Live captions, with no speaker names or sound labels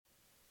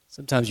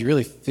Sometimes you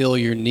really feel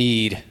your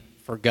need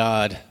for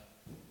God,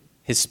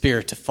 His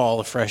Spirit, to fall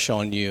afresh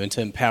on you and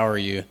to empower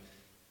you. I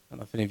don't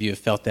know if any of you have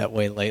felt that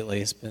way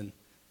lately. It's been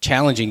a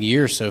challenging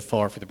year so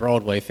far for the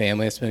Broadway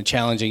family. It's been a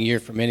challenging year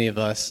for many of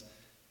us.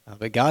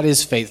 But God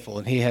is faithful,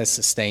 and He has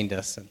sustained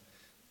us. And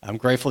I'm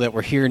grateful that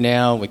we're here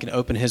now. We can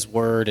open His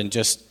Word and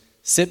just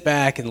sit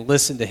back and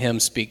listen to Him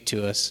speak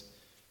to us.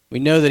 We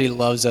know that He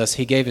loves us.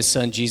 He gave His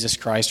Son, Jesus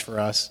Christ, for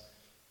us.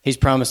 He's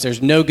promised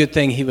there's no good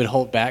thing He would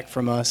hold back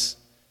from us.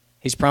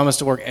 He's promised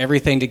to work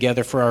everything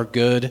together for our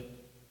good,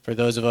 for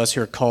those of us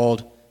who are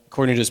called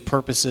according to His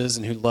purposes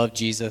and who love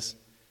Jesus.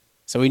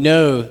 So we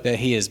know that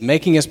He is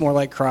making us more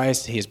like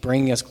Christ. He is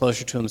bringing us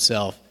closer to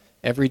Himself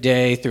every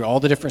day through all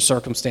the different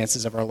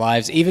circumstances of our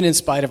lives, even in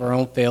spite of our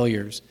own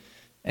failures.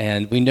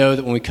 And we know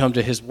that when we come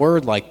to His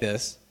Word like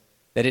this,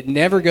 that it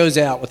never goes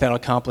out without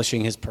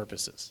accomplishing His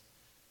purposes.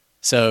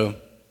 So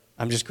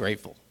I'm just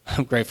grateful.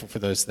 I'm grateful for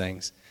those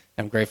things.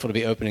 I'm grateful to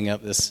be opening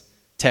up this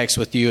text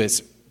with you.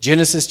 It's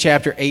Genesis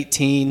chapter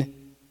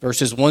 18,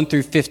 verses 1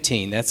 through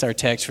 15. That's our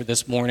text for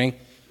this morning.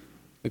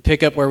 We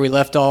pick up where we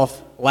left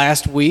off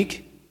last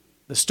week,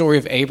 the story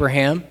of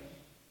Abraham.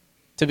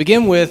 To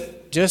begin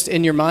with, just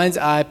in your mind's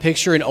eye,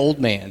 picture an old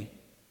man.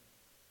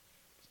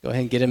 Go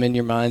ahead and get him in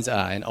your mind's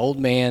eye. An old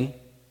man,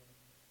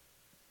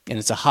 and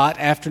it's a hot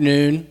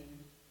afternoon,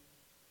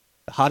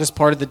 the hottest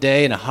part of the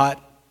day in a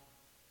hot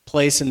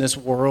place in this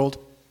world.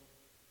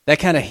 That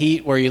kind of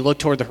heat where you look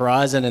toward the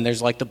horizon and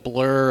there's like the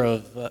blur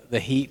of the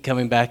heat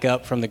coming back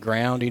up from the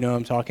ground. You know what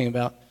I'm talking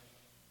about?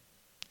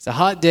 It's a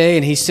hot day,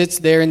 and he sits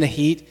there in the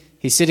heat.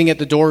 He's sitting at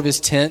the door of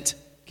his tent.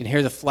 You can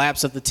hear the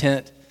flaps of the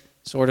tent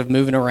sort of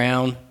moving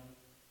around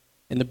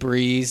in the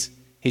breeze.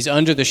 He's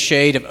under the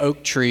shade of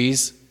oak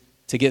trees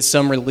to get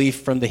some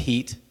relief from the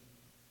heat.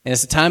 And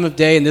it's a time of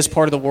day in this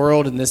part of the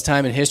world and this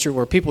time in history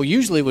where people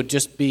usually would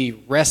just be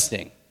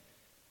resting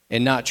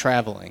and not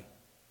traveling.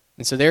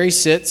 And so there he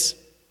sits.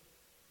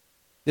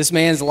 This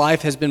man's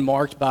life has been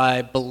marked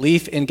by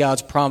belief in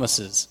God's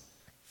promises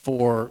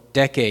for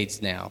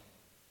decades now.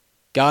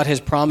 God has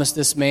promised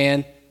this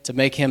man to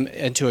make him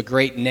into a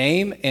great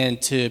name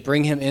and to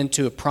bring him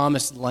into a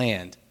promised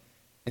land.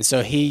 And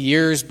so he,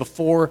 years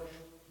before,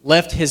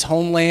 left his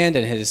homeland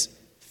and his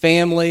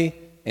family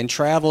and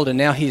traveled, and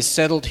now he is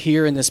settled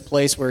here in this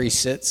place where he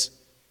sits.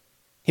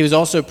 He was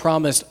also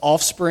promised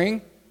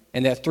offspring,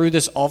 and that through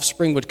this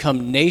offspring would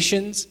come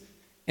nations,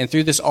 and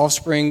through this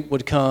offspring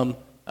would come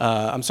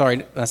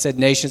I said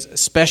nations, a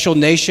special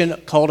nation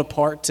called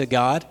apart to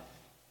God.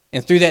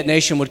 And through that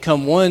nation would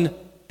come one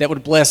that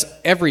would bless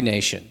every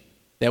nation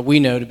that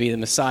we know to be the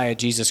Messiah,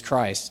 Jesus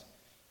Christ.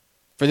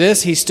 For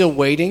this, he's still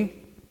waiting.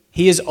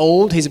 He is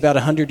old. He's about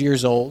 100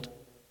 years old.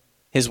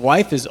 His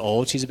wife is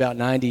old. She's about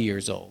 90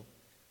 years old.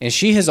 And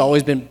she has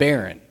always been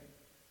barren.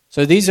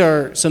 So these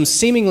are some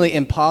seemingly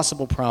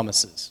impossible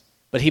promises.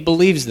 But he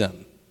believes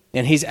them,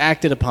 and he's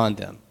acted upon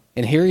them.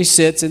 And here he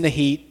sits in the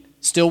heat,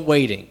 still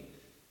waiting.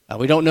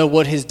 We don't know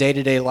what his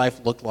day-to-day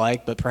life looked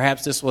like, but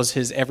perhaps this was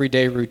his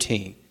everyday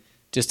routine,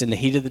 just in the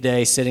heat of the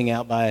day, sitting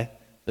out by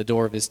the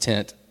door of his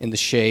tent in the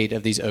shade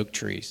of these oak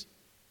trees.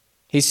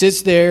 He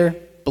sits there,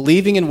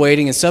 believing and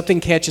waiting, and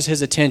something catches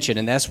his attention,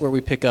 and that's where we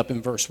pick up in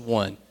verse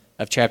 1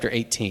 of chapter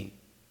 18.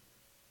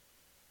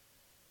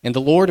 And the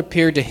Lord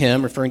appeared to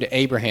him, referring to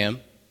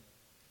Abraham,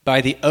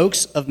 by the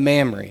oaks of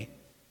Mamre,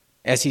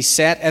 as he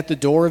sat at the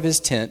door of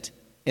his tent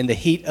in the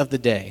heat of the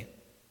day.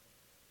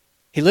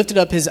 He lifted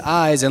up his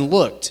eyes and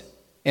looked,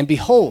 and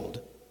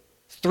behold,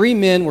 3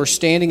 men were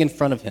standing in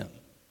front of him.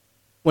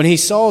 When he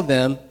saw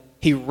them,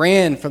 he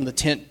ran from the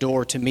tent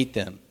door to meet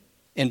them,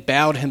 and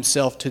bowed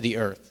himself to the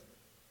earth,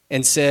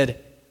 and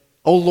said,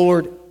 O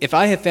Lord, if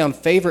I have found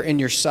favor in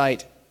your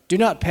sight, do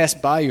not pass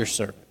by your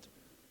servant.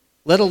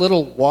 Let a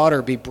little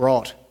water be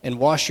brought, and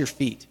wash your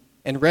feet,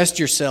 and rest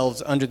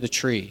yourselves under the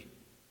tree,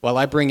 while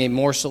I bring a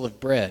morsel of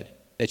bread,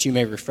 that you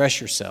may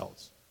refresh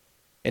yourselves.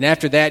 And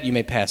after that you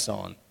may pass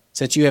on,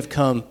 since you have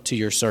come to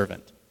your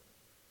servant.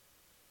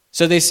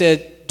 So they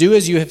said, Do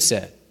as you have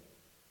said.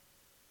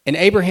 And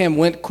Abraham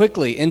went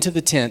quickly into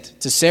the tent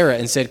to Sarah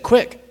and said,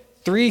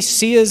 Quick, 3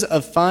 seahs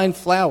of fine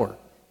flour,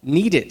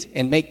 knead it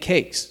and make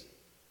cakes.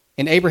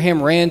 And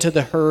Abraham ran to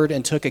the herd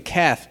and took a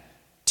calf,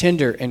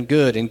 tender and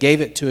good, and gave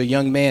it to a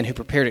young man who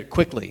prepared it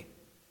quickly.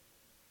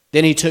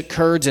 Then he took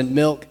curds and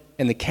milk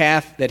and the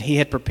calf that he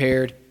had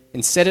prepared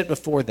and set it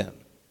before them.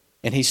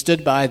 And he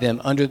stood by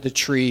them under the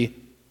tree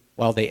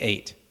while they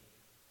ate.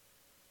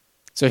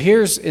 So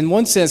here's, in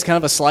one sense, kind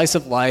of a slice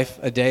of life,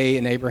 a day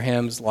in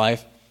Abraham's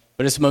life,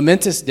 but it's a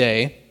momentous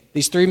day.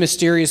 These 3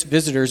 mysterious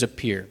visitors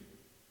appear.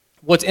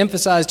 What's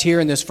emphasized here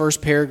in this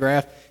first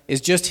paragraph is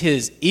just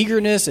his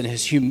eagerness and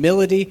his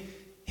humility.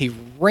 He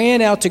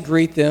ran out to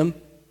greet them.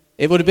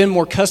 It would have been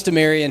more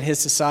customary in his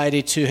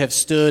society to have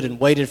stood and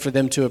waited for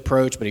them to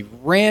approach, but he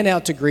ran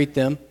out to greet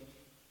them.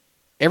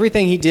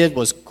 Everything he did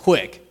was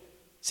quick.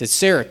 He said,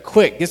 Sarah,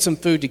 quick, get some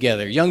food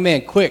together. Young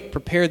man, quick,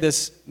 prepare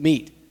this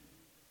meat.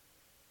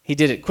 He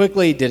did it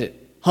quickly, he did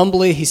it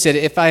humbly. He said,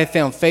 if I have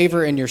found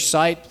favor in your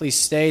sight, please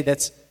stay.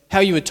 That's how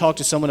you would talk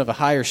to someone of a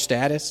higher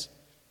status.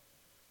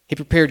 He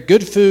prepared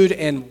good food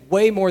and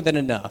way more than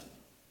enough,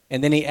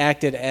 and then he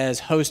acted as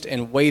host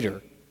and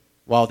waiter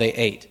while they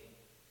ate.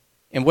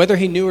 And whether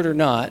he knew it or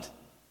not,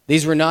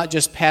 these were not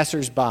just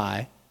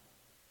passers-by.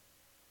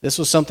 This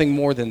was something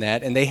more than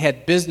that, and they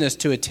had business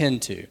to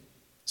attend to.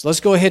 So let's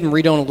go ahead and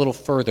read on a little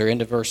further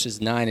into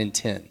verses 9 and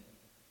 10.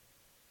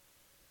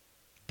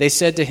 They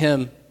said to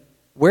him,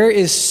 "Where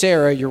is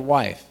Sarah, your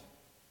wife?"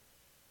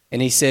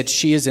 And he said,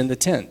 "She is in the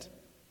tent."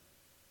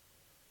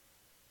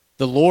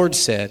 The Lord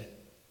said,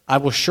 "I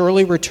will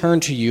surely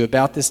return to you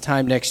about this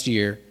time next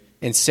year,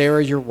 and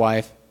Sarah, your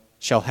wife,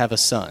 shall have a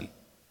son."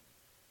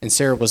 And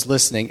Sarah was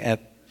listening at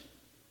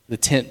the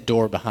tent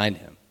door behind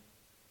him.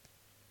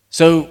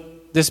 So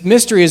this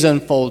mystery is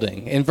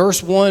unfolding. In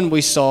verse 1,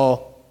 we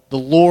saw the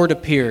Lord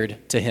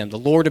appeared to him. The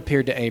Lord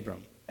appeared to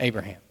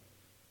Abraham.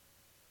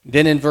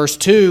 Then in verse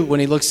 2, when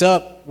he looks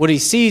up, what he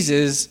sees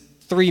is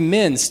 3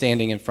 men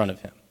standing in front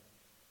of him.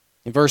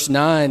 In verse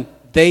 9,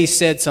 they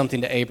said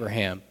something to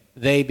Abraham,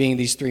 they being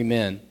these 3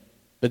 men.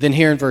 But then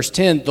here in verse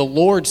 10, the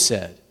Lord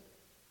said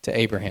to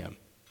Abraham.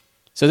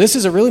 So this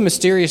is a really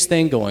mysterious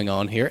thing going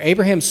on here.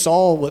 Abraham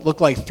saw what looked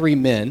like 3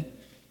 men.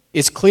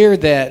 It's clear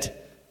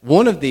that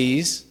one of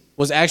these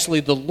was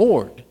actually the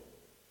Lord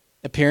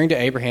appearing to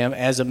Abraham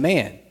as a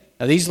man.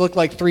 Now these looked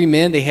like 3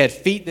 men. They had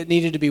feet that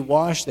needed to be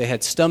washed. They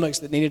had stomachs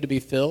that needed to be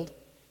filled.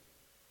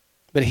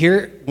 But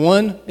here,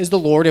 one is the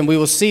Lord, and we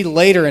will see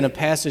later in a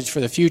passage for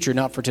the future,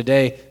 not for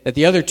today, that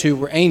the other 2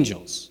 were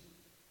angels.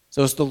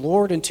 So it's the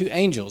Lord and 2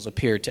 angels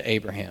appeared to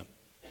Abraham.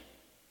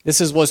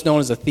 This is what's known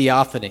as a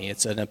theophany.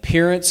 It's an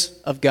appearance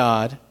of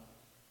God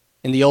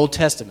in the Old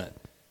Testament.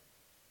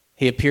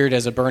 He appeared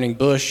as a burning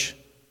bush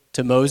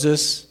to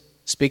Moses,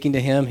 speaking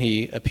to him.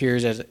 He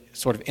appears as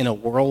sort of in a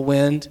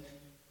whirlwind,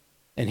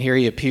 and here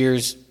he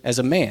appears as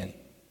a man.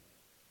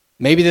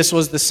 Maybe this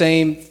was the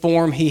same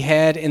form he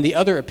had in the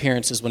other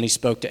appearances when he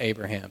spoke to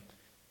Abraham.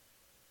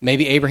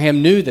 Maybe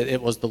Abraham knew that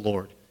it was the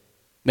Lord.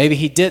 Maybe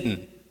he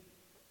didn't.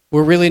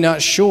 We're really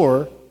not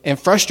sure, and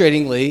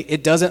frustratingly,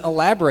 it doesn't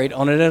elaborate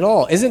on it at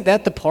all. Isn't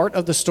that the part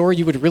of the story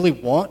you would really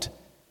want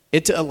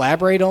it to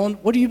elaborate on?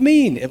 What do you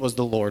mean it was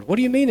the Lord? What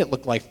do you mean it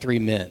looked like 3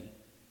 men?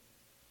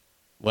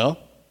 Well,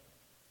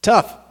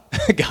 tough.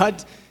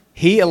 God,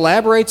 he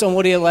elaborates on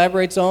what he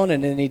elaborates on,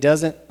 and then he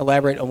doesn't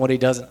elaborate on what he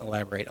doesn't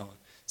elaborate on.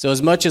 So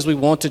as much as we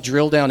want to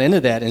drill down into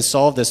that and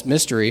solve this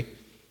mystery,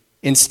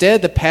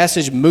 instead the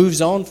passage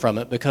moves on from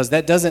it because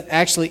that doesn't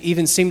actually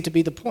even seem to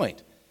be the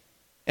point.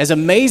 As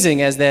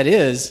amazing as that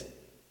is,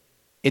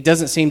 it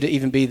doesn't seem to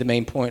even be the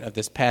main point of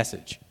this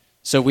passage.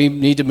 So we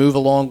need to move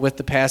along with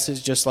the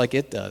passage just like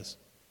it does.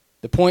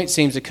 The point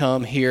seems to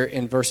come here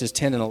in verses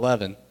 10 and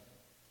 11.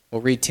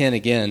 We'll read 10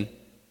 again.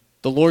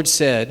 The Lord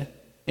said,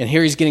 and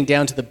here he's getting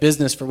down to the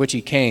business for which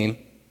he came,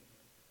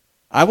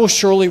 "I will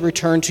surely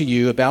return to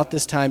you about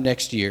this time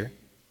next year,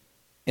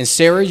 and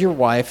Sarah your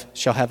wife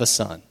shall have a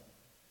son."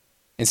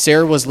 And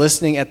Sarah was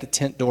listening at the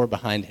tent door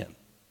behind him.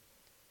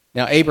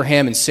 Now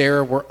Abraham and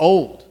Sarah were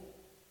old.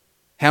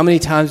 How many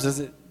times does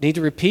it need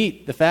to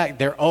repeat the fact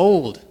they're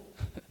old?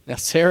 Now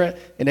Sarah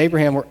and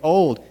Abraham were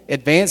old,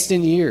 advanced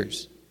in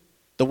years.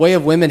 The way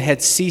of women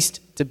had ceased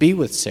to be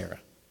with Sarah.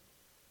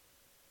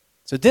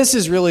 So this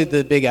is really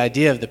the big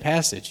idea of the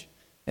passage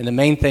and the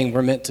main thing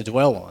we're meant to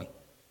dwell on.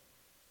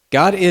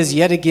 God is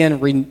yet again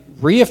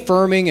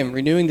reaffirming and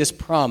renewing this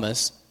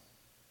promise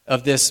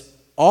of this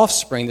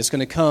offspring that's going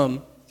to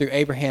come through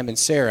Abraham and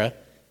Sarah.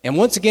 And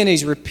once again,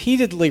 he's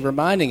repeatedly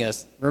reminding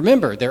us,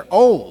 remember, they're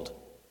old.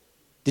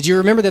 Did you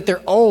remember that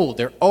they're old?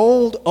 They're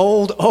old,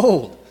 old,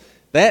 old.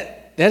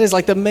 That is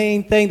like the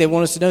main thing they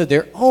want us to know.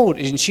 They're old,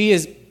 and she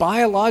is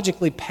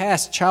biologically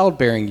past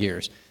childbearing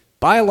years.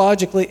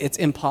 Biologically, it's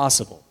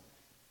impossible.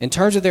 In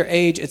terms of their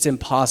age, it's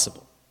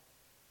impossible.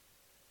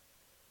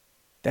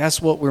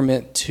 That's what we're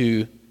meant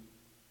to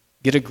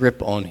get a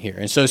grip on here.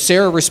 And so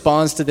Sarah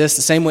responds to this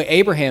the same way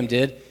Abraham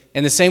did,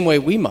 and the same way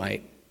we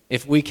might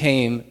if we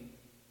came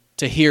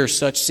to hear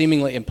such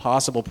seemingly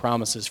impossible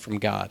promises from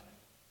God.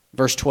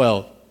 Verse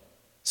 12,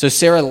 so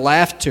Sarah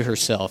laughed to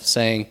herself,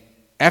 saying,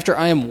 "After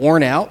I am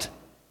worn out,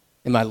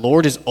 and my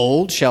Lord is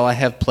old, shall I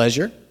have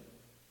pleasure?"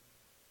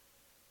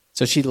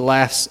 So she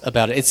laughs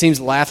about it. It seems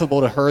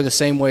laughable to her the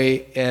same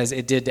way as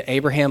it did to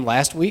Abraham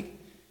last week.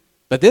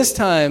 But this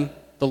time,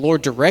 the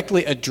Lord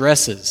directly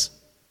addresses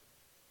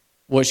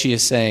what she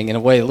is saying in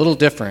a way a little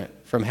different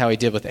from how he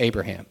did with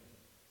Abraham.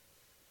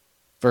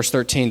 Verse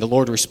 13, the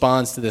Lord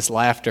responds to this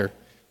laughter.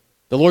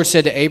 The Lord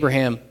said to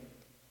Abraham,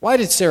 "Why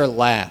did Sarah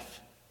laugh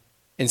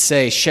and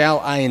say, 'Shall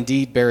I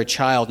indeed bear a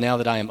child now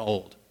that I am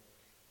old?'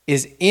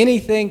 Is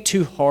anything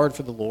too hard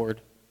for the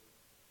Lord?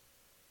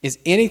 Is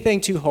anything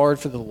too hard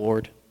for the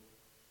Lord?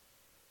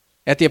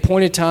 At the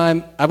appointed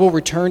time, I will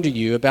return to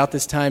you about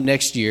this time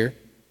next year,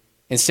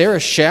 and Sarah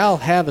shall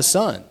have a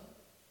son."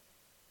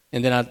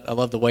 And then I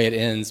love the way it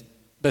ends.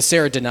 But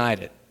Sarah denied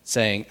it,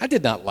 saying, "I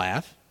did not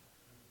laugh,"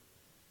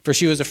 for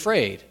she was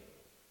afraid.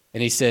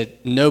 And he said,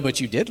 "No, but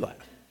you did laugh."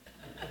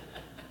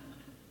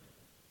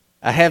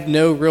 I have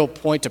no real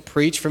point to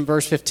preach from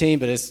verse 15,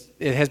 but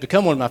it has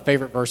become one of my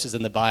favorite verses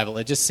in the Bible.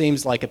 It just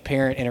seems like a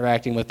parent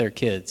interacting with their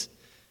kids.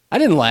 I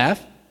didn't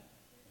laugh.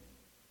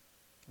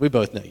 We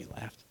both know you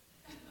laughed.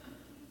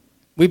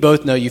 We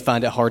both know you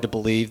find it hard to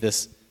believe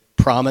this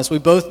promise. We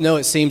both know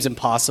it seems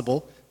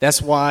impossible.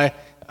 That's why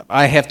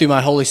I have, through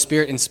my Holy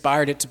Spirit,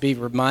 inspired it to be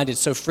reminded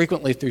so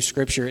frequently through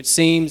Scripture. It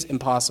seems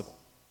impossible.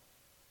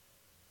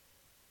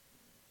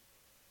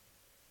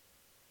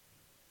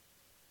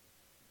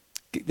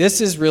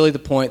 This is really the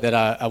point that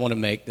I want to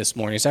make this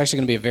morning. It's actually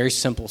going to be a very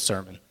simple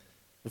sermon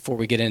before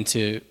we get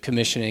into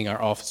commissioning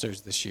our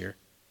officers this year.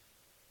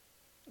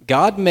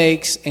 God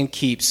makes and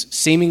keeps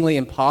seemingly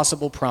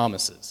impossible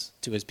promises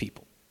to his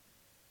people.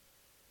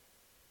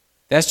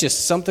 That's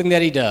just something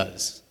that he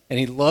does, and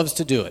he loves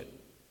to do it.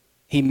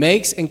 He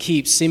makes and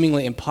keeps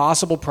seemingly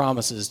impossible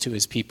promises to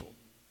his people.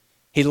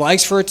 He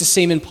likes for it to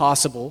seem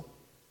impossible.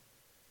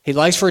 He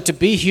likes for it to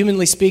be,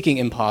 humanly speaking,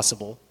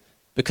 impossible,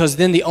 because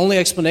then the only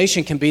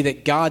explanation can be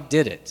that God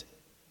did it.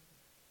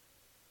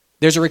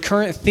 There's a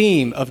recurrent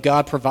theme of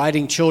God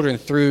providing children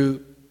through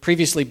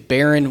previously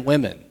barren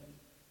women.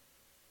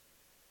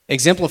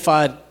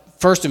 Exemplified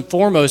first and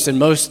foremost, and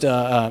most,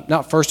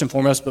 not first and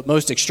foremost, but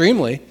most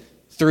extremely,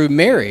 through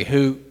Mary,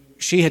 who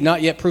she had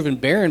not yet proven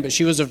barren, but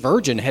she was a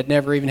virgin, had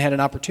never even had an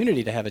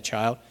opportunity to have a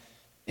child.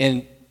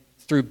 And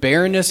through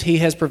barrenness, he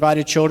has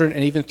provided children,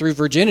 and even through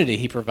virginity,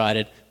 he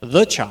provided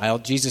the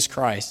child, Jesus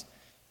Christ.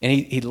 And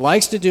he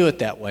likes to do it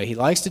that way. He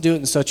likes to do it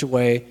in such a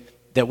way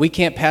that we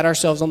can't pat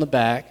ourselves on the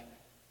back,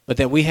 but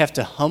that we have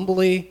to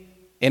humbly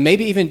and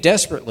maybe even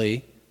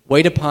desperately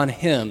wait upon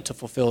him to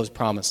fulfill his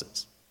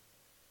promises.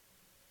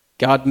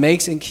 God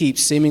makes and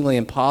keeps seemingly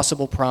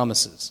impossible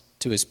promises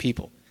to his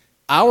people.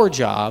 Our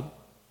job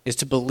is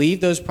to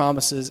believe those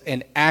promises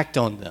and act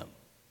on them,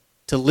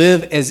 to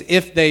live as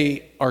if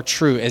they are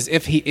true, as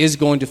if he is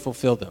going to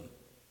fulfill them,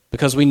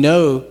 because we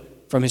know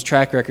from his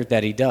track record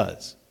that he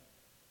does.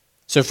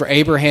 So for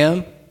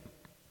Abraham,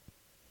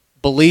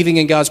 believing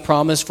in God's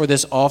promise for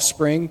this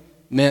offspring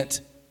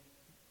meant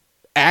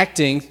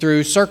acting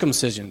through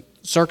circumcision.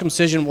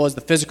 Circumcision was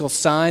the physical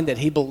sign that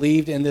he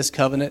believed in this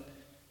covenant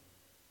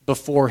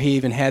before he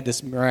even had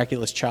this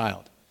miraculous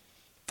child.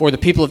 For the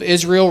people of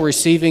Israel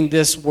receiving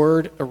this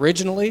word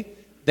originally,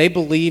 they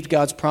believed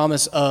God's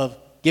promise of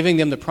giving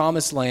them the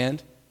promised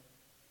land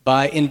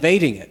by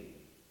invading it,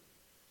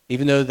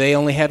 even though they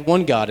only had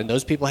one God, and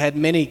those people had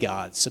many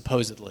gods,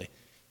 supposedly.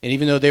 And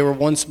even though they were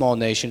one small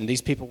nation,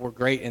 these people were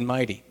great and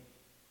mighty.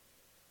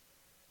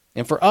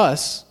 And for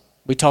us,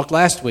 we talked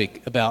last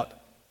week about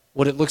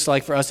what it looks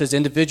like for us as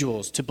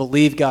individuals to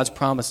believe God's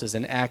promises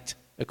and act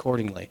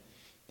accordingly.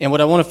 And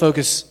what I want to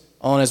focus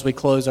on as we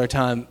close our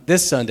time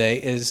this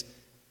Sunday is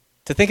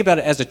to think about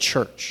it as a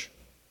church.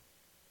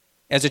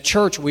 As a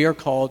church, we are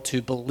called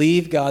to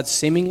believe God's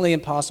seemingly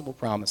impossible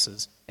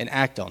promises and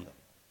act on them.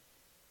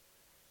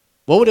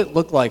 What would it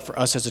look like for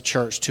us as a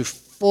church to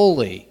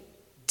fully,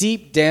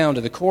 deep down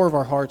to the core of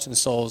our hearts and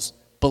souls,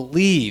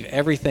 believe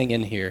everything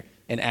in here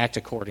and act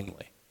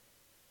accordingly?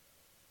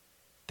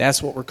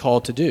 That's what we're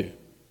called to do.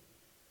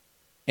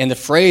 And the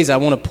phrase I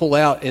want to pull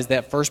out is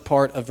that first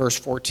part of verse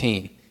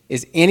 14.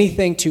 Is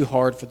anything too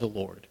hard for the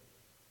Lord?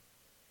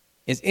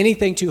 Is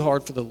anything too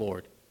hard for the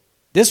Lord?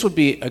 This would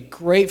be a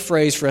great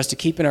phrase for us to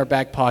keep in our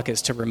back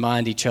pockets to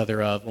remind each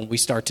other of when we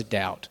start to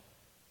doubt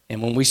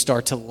and when we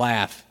start to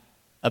laugh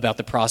about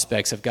the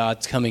prospects of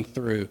God's coming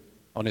through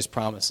on his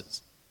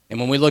promises. And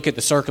when we look at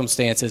the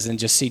circumstances and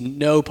just see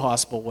no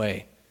possible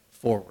way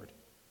forward.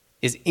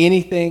 Is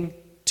anything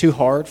too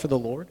hard for the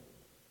Lord?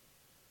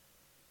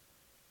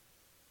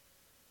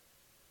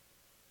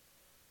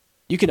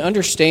 You can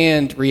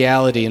understand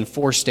reality in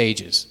 4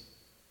 stages.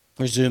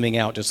 We're zooming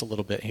out just a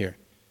little bit here.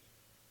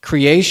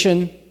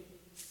 Creation,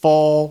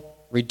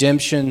 fall,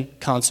 redemption,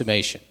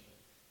 consummation.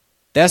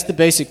 That's the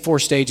basic 4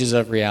 stages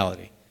of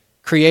reality.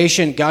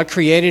 Creation, God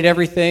created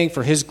everything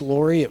for his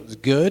glory. It was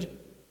good.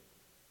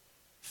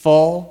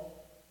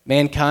 Fall,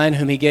 mankind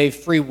whom he gave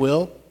free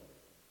will,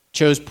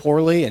 chose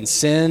poorly and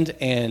sinned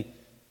and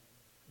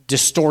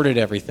distorted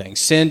everything.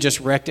 Sin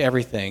just wrecked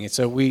everything. And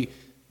so we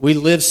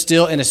live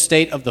still in a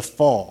state of the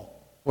fall,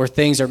 where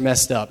things are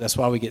messed up. That's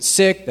why we get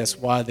sick. That's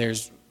why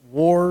there's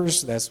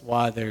wars. That's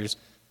why there's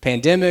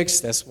pandemics.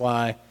 That's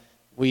why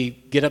we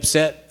get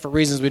upset for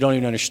reasons we don't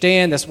even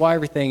understand. That's why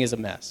everything is a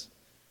mess.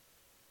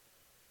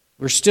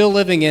 We're still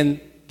living in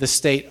the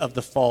state of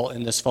the fall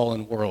in this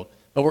fallen world.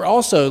 But we're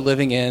also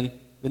living in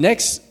the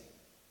next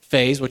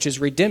phase, which is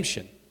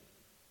redemption.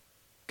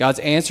 God's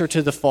answer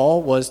to the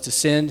fall was to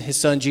send his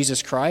son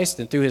Jesus Christ,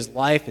 and through his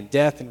life and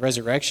death and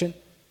resurrection,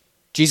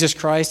 Jesus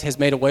Christ has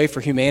made a way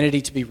for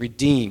humanity to be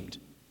redeemed,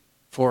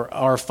 for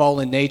our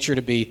fallen nature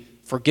to be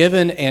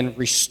forgiven and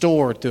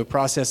restored through a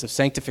process of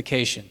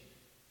sanctification.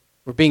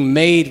 We're being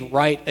made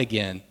right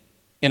again.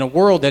 In a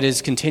world that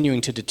is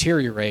continuing to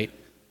deteriorate,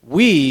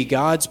 we,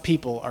 God's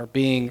people, are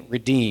being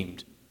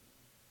redeemed.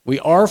 We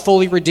are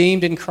fully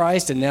redeemed in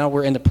Christ, and now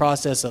we're in the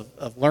process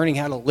of learning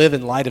how to live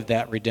in light of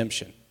that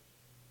redemption.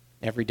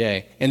 every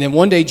day. And then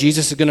one day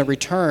Jesus is going to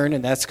return,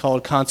 and that's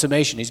called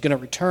consummation. He's going to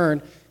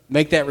return,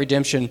 make that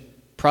redemption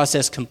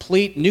process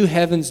complete, new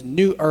heavens,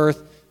 new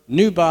earth,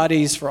 new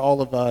bodies for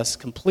all of us,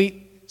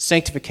 complete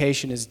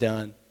sanctification is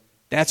done.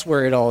 That's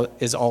where it all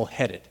is all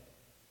headed.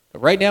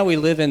 But right now we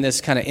live in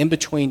this kind of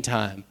in-between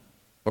time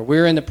where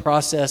we're in the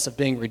process of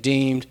being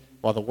redeemed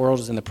while the world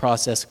is in the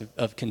process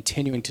of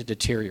continuing to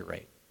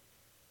deteriorate.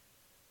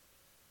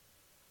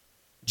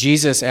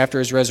 Jesus, after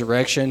his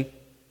resurrection,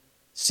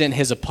 sent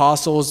his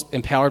apostles,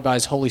 empowered by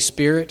his Holy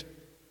Spirit,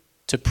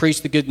 to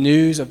preach the good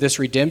news of this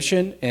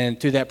redemption, and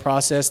through that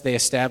process, they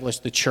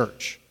established the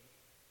church.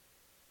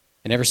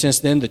 And ever since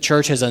then, the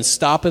church has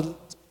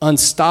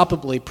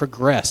unstoppably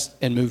progressed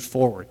and moved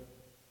forward.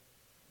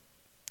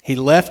 He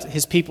left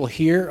his people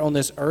here on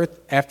this earth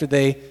after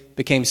they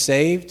became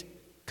saved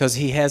because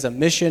he has a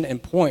mission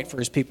and point for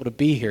his people to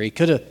be here. He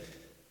could have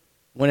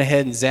went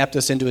ahead and zapped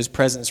us into his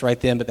presence right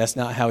then, but that's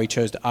not how he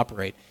chose to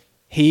operate.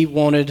 He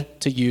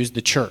wanted to use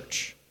the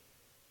church.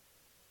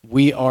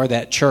 We are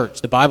that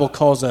church. The Bible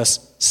calls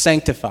us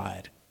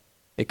sanctified.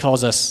 It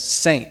calls us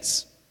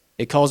saints.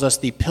 It calls us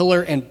the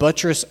pillar and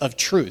buttress of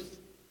truth.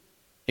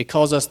 It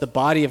calls us the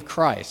body of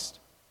Christ.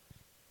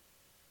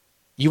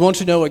 You want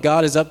to know what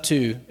God is up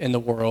to in the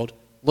world?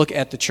 Look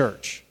at the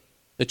church.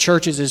 The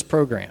church is his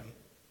program.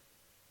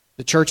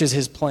 The church is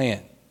his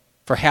plan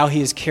for how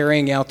he is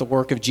carrying out the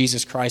work of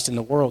Jesus Christ in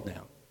the world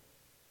now.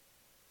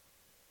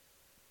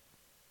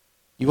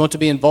 You want to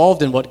be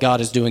involved in what God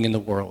is doing in the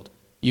world.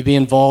 You be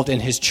involved in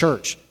his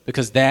church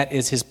because that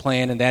is his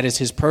plan and that is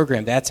his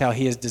program. That's how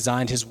he has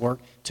designed his work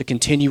to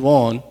continue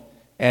on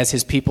as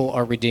his people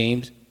are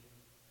redeemed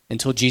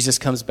until Jesus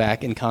comes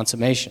back in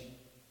consummation.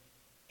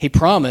 He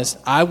promised,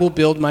 I will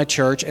build my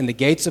church and the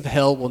gates of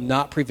hell will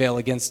not prevail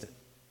against it.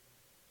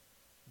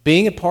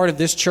 Being a part of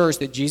this church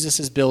that Jesus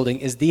is building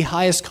is the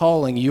highest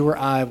calling you or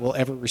I will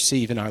ever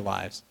receive in our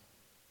lives.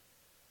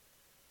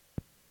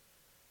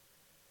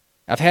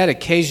 I've had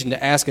occasion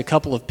to ask a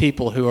couple of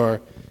people who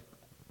are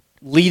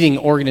leading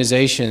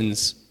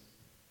organizations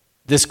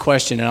this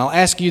question, and I'll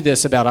ask you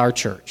this about our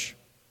church.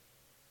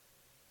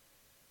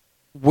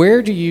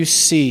 Where do you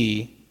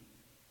see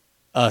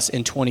us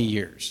in 20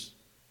 years?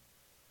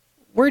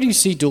 Where do you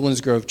see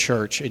Doolin's Grove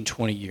Church in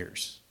 20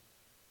 years?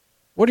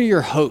 What are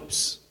your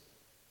hopes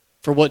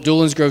for what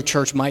Doolin's Grove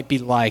Church might be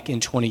like in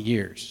 20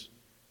 years?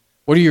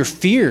 What are your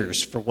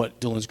fears for what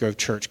Doolin's Grove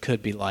Church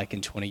could be like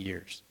in 20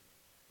 years?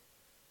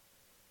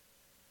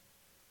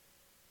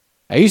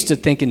 I used to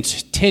think in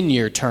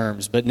 10-year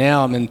terms, but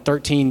now I'm in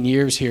 13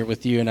 years here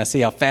with you, and I see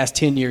how fast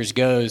 10 years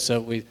goes,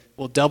 so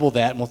we'll double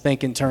that, and we'll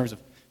think in terms of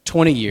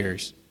 20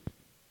 years.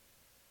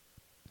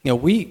 You know,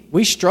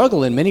 we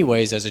struggle in many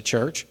ways as a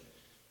church,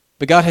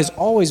 but God has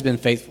always been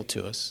faithful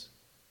to us,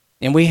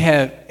 and we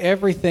have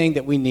everything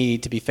that we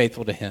need to be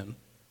faithful to him.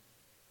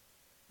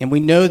 And we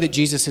know that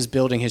Jesus is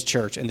building his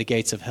church, and the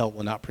gates of hell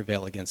will not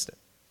prevail against it.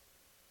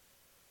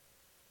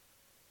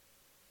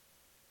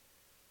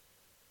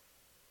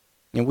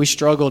 And we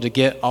struggle to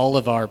get all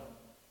of our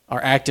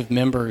active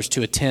members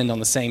to attend on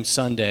the same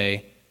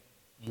Sunday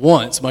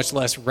once, much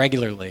less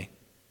regularly.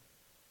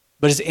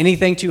 But is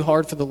anything too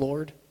hard for the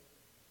Lord?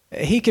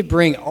 He could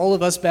bring all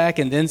of us back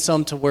and then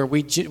some to where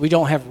we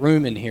don't have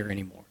room in here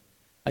anymore.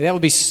 Like, that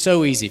would be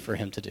so easy for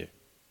him to do.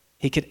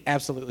 He could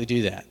absolutely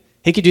do that.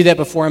 He could do that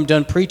before I'm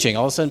done preaching.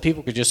 All of a sudden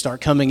people could just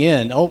start coming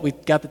in. Oh, we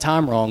got the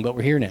time wrong, but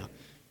we're here now.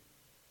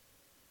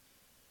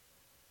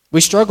 We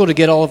struggle to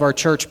get all of our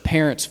church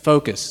parents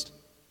focused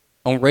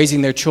on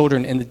raising their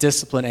children in the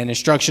discipline and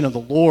instruction of the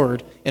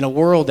Lord in a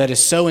world that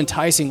is so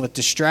enticing with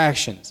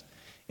distractions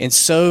and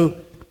so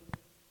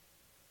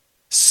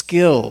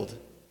skilled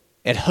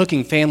at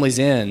hooking families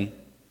in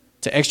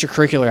to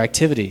extracurricular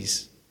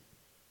activities.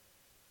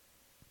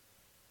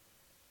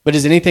 But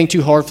is anything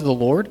too hard for the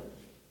Lord?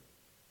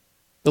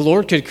 The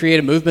Lord could create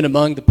a movement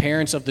among the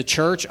parents of the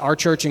church, our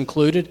church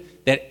included,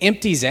 that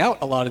empties out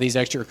a lot of these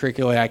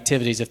extracurricular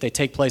activities if they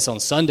take place on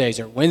Sundays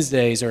or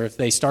Wednesdays or if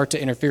they start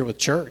to interfere with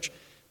church,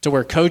 to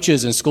where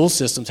coaches and school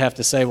systems have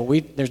to say,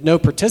 well, there's no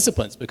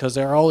participants because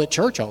they're all at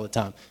church all the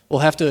time. We'll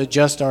have to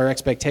adjust our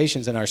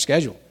expectations and our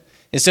schedule.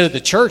 Instead of the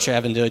church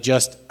having to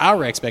adjust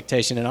our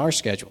expectation and our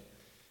schedule.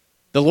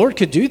 The Lord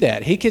could do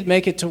that. He could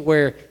make it to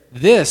where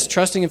this,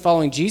 trusting and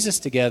following Jesus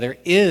together,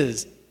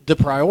 is the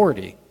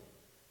priority.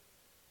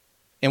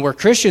 And where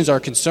Christians are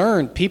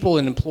concerned, people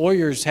and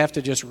employers have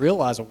to just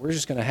realize, well, we're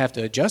just going to have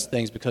to adjust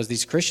things because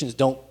these Christians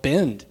don't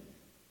bend.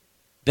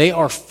 They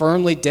are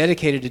firmly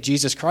dedicated to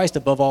Jesus Christ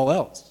above all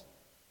else.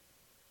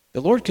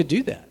 The Lord could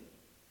do that.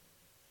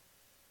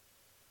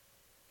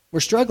 We're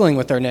struggling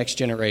with our next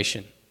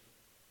generation.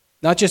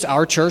 Not just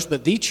our church,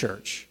 but the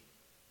church.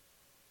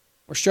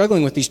 We're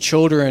struggling with these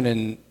children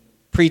and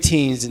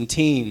preteens and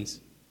teens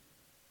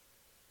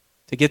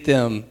to get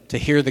them to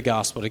hear the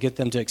gospel, to get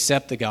them to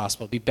accept the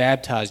gospel, be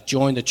baptized,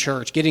 join the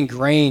church, get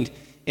ingrained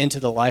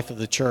into the life of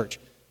the church.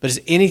 But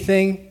is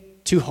anything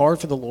too hard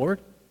for the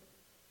Lord?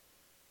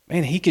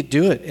 Man, he could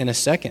do it in a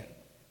second.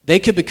 They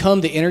could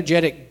become the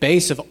energetic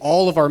base of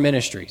all of our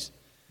ministries.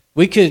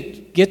 We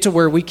could get to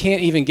where we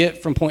can't even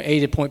get from point A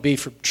to point B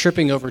for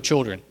tripping over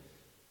children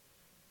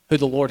who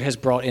the Lord has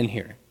brought in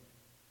here.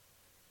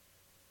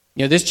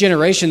 You know, this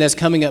generation that's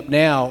coming up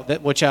now,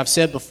 that which I've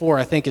said before,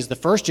 I think is the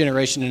first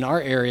generation in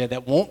our area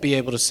that won't be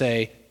able to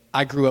say,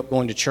 I grew up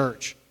going to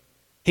church.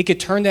 He could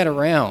turn that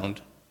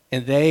around,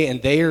 and they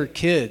and their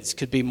kids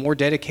could be more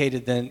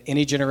dedicated than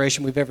any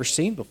generation we've ever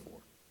seen before.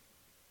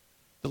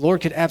 The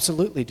Lord could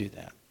absolutely do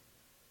that.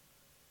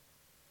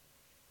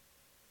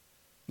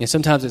 And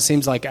sometimes it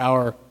seems like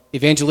our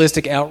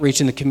evangelistic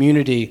outreach in the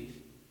community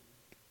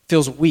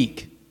feels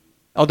weak,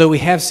 although we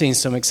have seen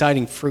some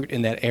exciting fruit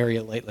in that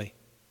area lately.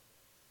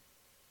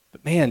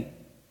 But man,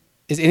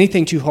 is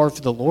anything too hard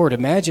for the Lord?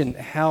 Imagine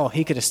how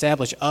he could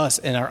establish us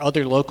and our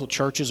other local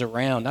churches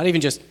around, not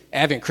even just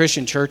Advent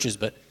Christian churches,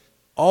 but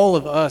all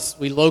of us,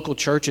 we local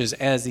churches,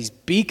 as these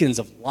beacons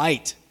of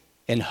light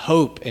and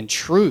hope and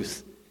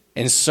truth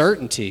and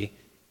certainty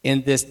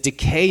in this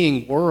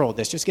decaying world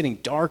that's just getting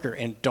darker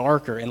and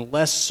darker and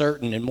less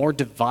certain and more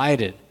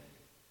divided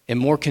and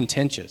more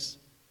contentious.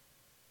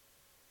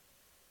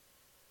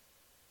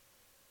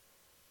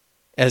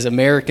 As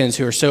Americans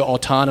who are so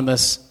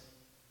autonomous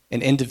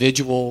and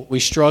individual, we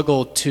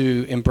struggle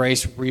to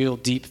embrace real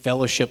deep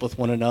fellowship with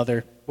one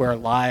another, where our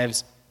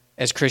lives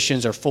as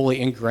Christians are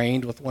fully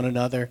ingrained with one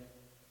another.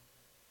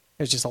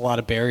 There's just a lot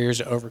of barriers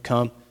to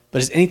overcome.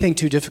 But is anything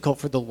too difficult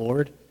for the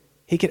Lord?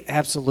 He could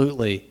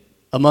absolutely,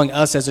 among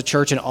us as a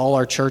church and all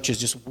our churches,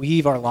 just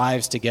weave our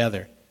lives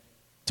together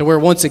to where,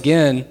 once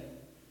again,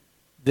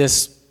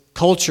 this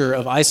culture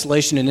of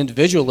isolation and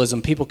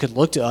individualism, people could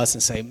look to us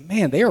and say,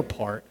 man, they are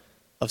part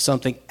of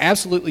something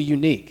absolutely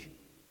unique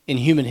in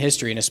human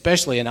history, and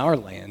especially in our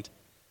land.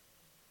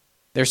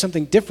 There's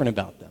something different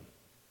about them.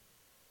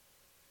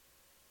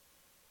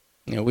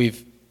 You know,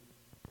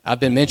 I've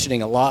been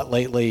mentioning a lot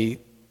lately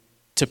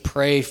to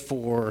pray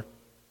for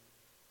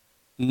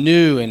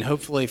new and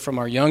hopefully from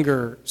our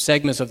younger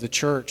segments of the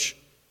church,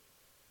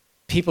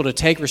 people to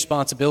take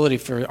responsibility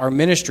for our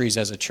ministries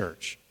as a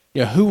church.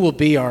 You know, who will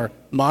be our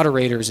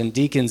moderators and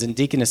deacons and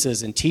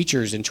deaconesses and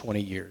teachers in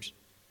 20 years?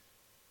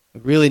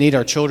 We really need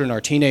our children,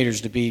 our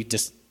teenagers to be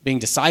being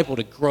discipled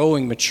and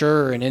growing,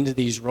 mature, and into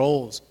these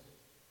roles.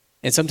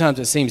 And sometimes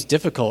it seems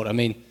difficult. I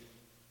mean,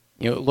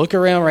 you know, look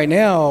around right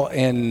now,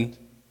 and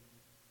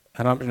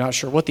I'm not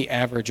sure what the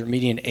average or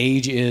median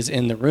age is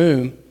in the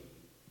room,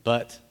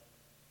 but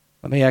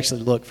let me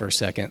actually look for a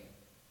second.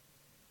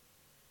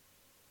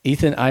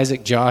 Ethan,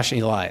 Isaac, Josh,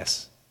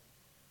 Elias.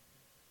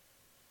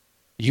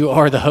 You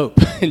are the hope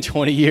in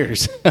 20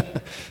 years.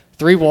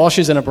 3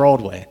 Walshes and a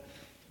Broadway.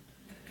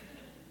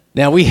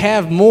 Now, we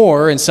have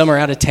more, and some are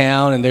out of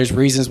town, and there's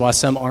reasons why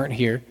some aren't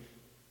here.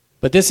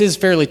 But this is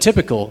fairly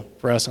typical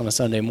for us on a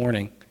Sunday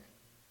morning.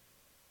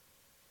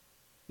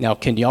 Now,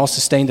 can y'all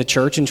sustain the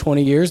church in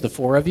 20 years, the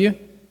 4 of you?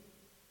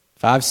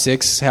 5,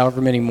 6, however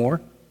many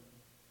more?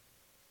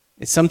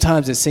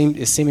 Sometimes it's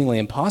seemingly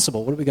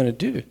impossible. What are we going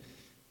to do?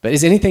 But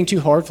is anything too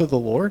hard for the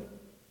Lord?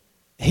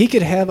 He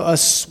could have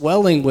us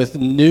swelling with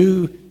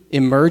new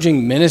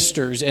emerging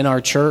ministers in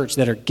our church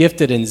that are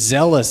gifted and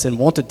zealous and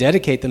want to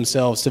dedicate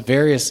themselves to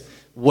various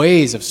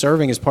ways of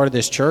serving as part of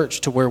this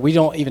church, to where we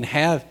don't even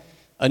have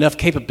enough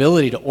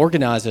capability to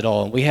organize it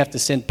all. And we have to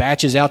send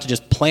batches out to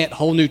just plant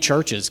whole new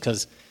churches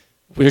because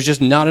there's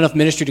just not enough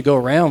ministry to go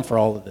around for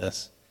all of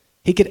this.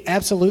 He could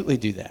absolutely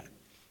do that.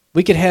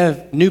 We could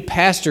have new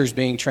pastors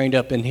being trained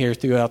up in here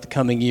throughout the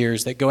coming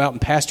years that go out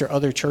and pastor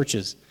other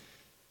churches.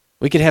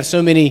 We could have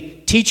so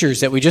many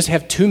teachers that we just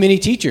have too many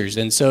teachers.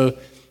 And so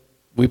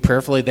we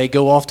prayerfully, they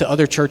go off to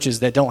other churches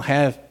that don't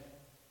have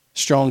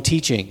strong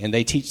teaching, and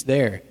they teach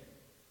there.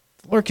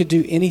 The Lord could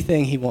do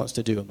anything he wants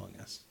to do among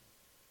us.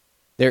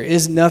 There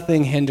is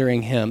nothing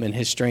hindering him in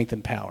his strength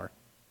and power.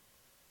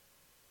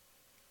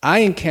 I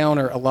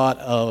encounter a lot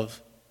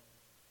of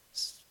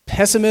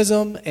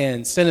pessimism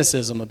and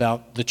cynicism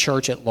about the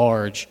church at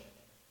large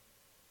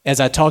as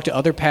I talk to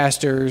other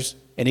pastors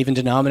and even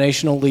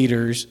denominational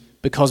leaders,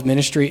 because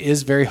ministry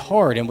is very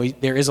hard, and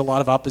there is a lot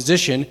of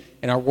opposition,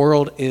 and our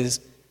world is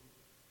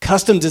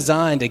custom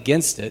designed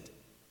against it.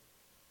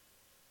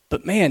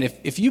 But man,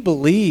 if you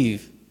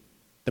believe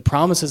the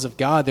promises of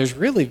God, there's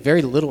really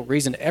very little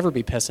reason to ever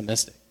be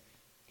pessimistic.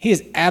 He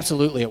is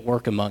absolutely at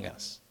work among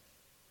us.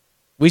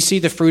 We see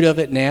the fruit of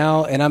it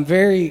now, and I'm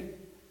very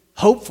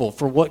hopeful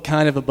for what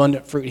kind of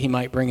abundant fruit he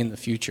might bring in the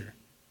future.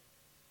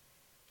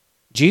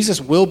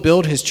 Jesus will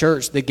build his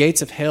church. The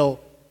gates of hell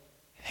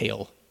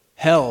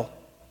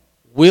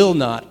will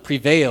not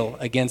prevail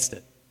against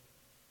it.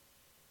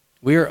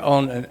 We are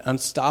on an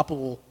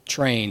unstoppable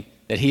train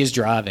that he is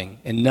driving,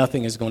 and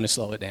nothing is going to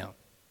slow it down.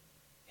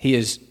 He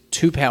is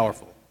too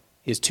powerful.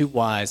 He is too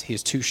wise. He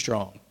is too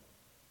strong.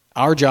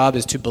 Our job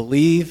is to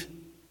believe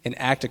and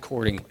act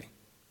accordingly.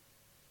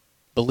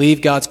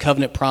 Believe God's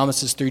covenant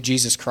promises through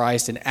Jesus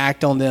Christ and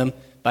act on them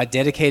by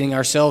dedicating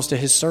ourselves to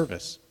his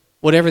service,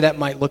 whatever that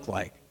might look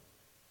like.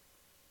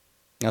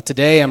 Now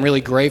today, I'm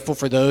really grateful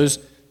for those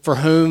for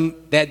whom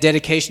that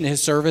dedication to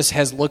his service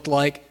has looked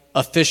like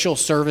official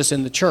service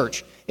in the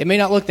church. It may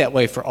not look that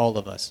way for all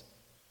of us,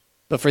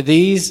 but for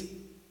these,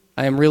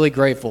 I am really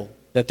grateful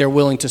that they're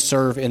willing to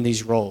serve in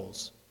these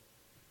roles.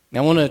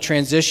 Now, I want to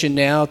transition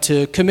now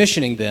to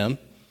commissioning them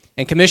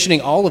and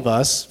commissioning all of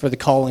us for the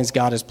callings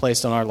God has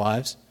placed on our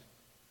lives.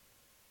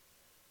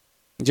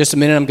 In just a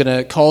minute, I'm going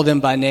to call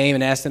them by name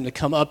and ask them to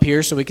come up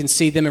here so we can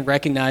see them and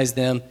recognize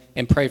them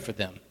and pray for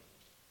them.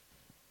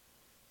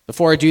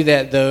 Before I do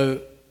that, though,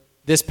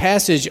 this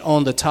passage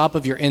on the top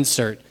of your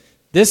insert,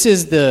 this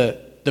is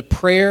the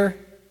prayer,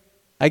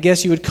 I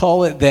guess you would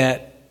call it,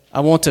 that I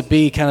want to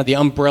be kind of the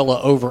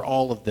umbrella over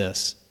all of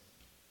this,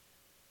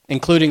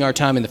 including our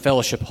time in the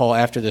fellowship hall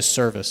after this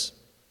service.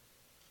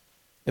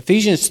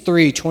 Ephesians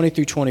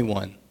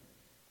 3:20-21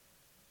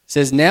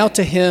 says, "Now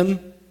to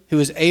him who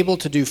is able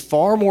to do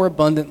far more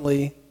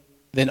abundantly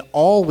than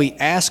all we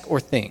ask or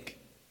think,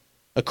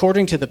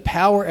 according to the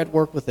power at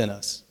work within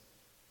us,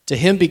 to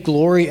him be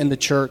glory in the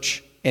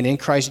church and in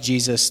Christ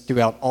Jesus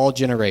throughout all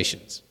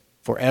generations,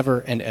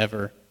 forever and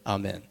ever.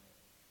 Amen."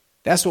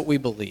 That's what we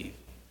believe.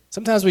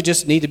 Sometimes we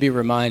just need to be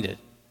reminded.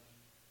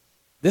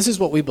 This is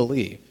what we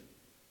believe.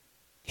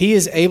 He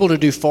is able to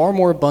do far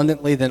more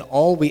abundantly than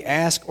all we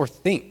ask or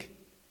think.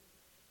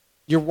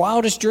 Your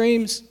wildest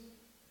dreams,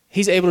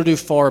 he's able to do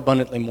far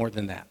abundantly more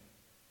than that.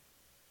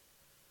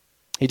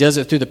 He does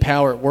it through the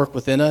power at work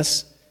within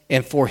us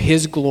and for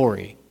his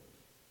glory.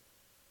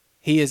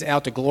 He is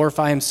out to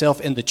glorify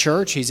himself in the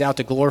church. He's out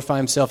to glorify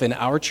himself in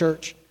our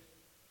church.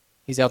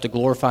 He's out to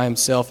glorify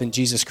himself in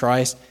Jesus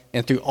Christ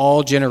and through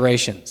all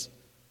generations,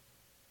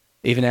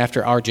 even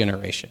after our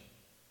generation.